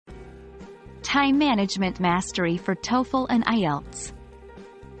Time Management Mastery for TOEFL and IELTS.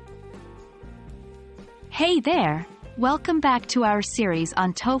 Hey there! Welcome back to our series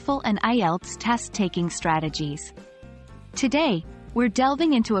on TOEFL and IELTS test-taking strategies. Today, we're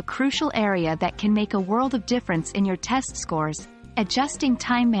delving into a crucial area that can make a world of difference in your test scores: adjusting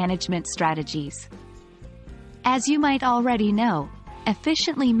time management strategies. As you might already know,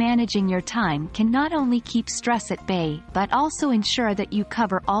 efficiently managing your time can not only keep stress at bay but also ensure that you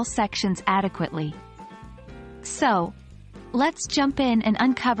cover all sections adequately. So, let's jump in and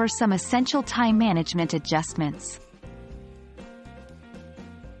uncover some essential time management adjustments.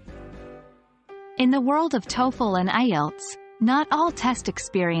 In the world of TOEFL and IELTS, not all test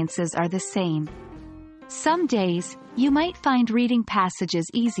experiences are the same. Some days, you might find reading passages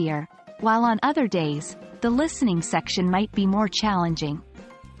easier, while on other days, the listening section might be more challenging.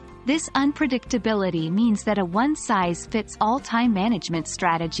 This unpredictability means that a one-size-fits-all time management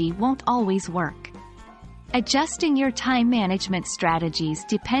strategy won't always work. Adjusting your time management strategies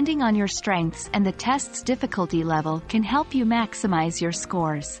depending on your strengths and the test's difficulty level can help you maximize your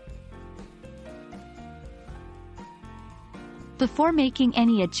scores. Before making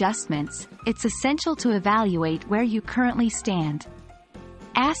any adjustments, it's essential to evaluate where you currently stand.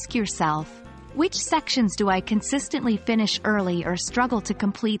 Ask yourself, which sections do I consistently finish early or struggle to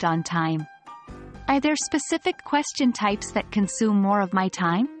complete on time? Are there specific question types that consume more of my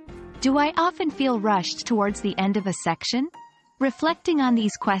time? Do I often feel rushed towards the end of a section? Reflecting on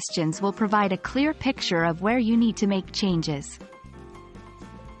these questions will provide a clear picture of where you need to make changes.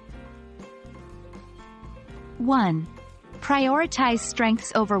 1. Prioritize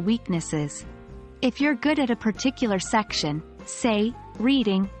strengths over weaknesses. If you're good at a particular section, say,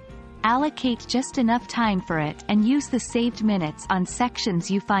 reading, allocate just enough time for it and use the saved minutes on sections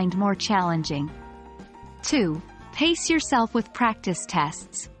you find more challenging. 2. Pace yourself with practice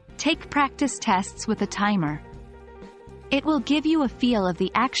tests. Take practice tests with a timer. It will give you a feel of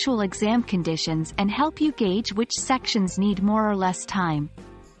the actual exam conditions and help you gauge which sections need more or less time.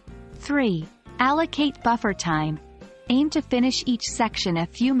 3. Allocate buffer time. Aim to finish each section a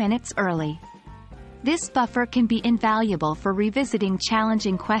few minutes early. This buffer can be invaluable for revisiting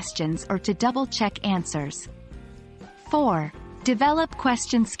challenging questions or to double-check answers. 4. Develop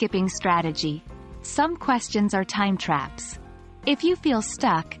question-skipping strategy. Some questions are time traps. If you feel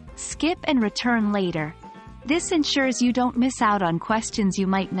stuck, skip and return later. This ensures you don't miss out on questions you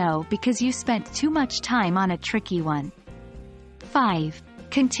might know because you spent too much time on a tricky one. 5.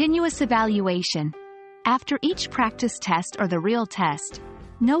 Continuous evaluation. After each practice test or the real test,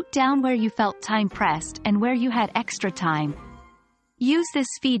 note down where you felt time pressed and where you had extra time. Use this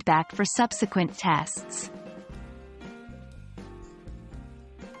feedback for subsequent tests.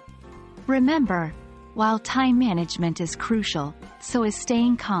 Remember, while time management is crucial, so is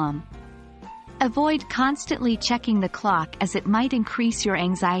staying calm. Avoid constantly checking the clock as it might increase your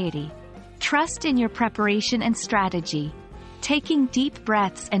anxiety. Trust in your preparation and strategy. Taking deep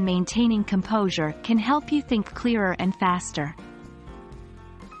breaths and maintaining composure can help you think clearer and faster.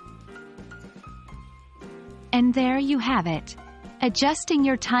 And there you have it. Adjusting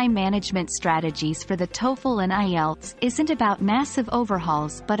your time management strategies for the TOEFL and IELTS isn't about massive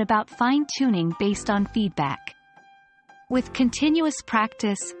overhauls but about fine-tuning based on feedback. With continuous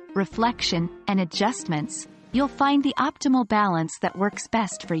practice, reflection, and adjustments, you'll find the optimal balance that works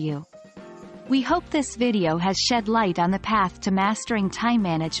best for you. We hope this video has shed light on the path to mastering time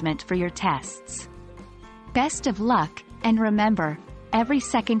management for your tests. Best of luck, and remember, every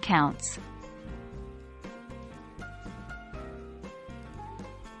second counts.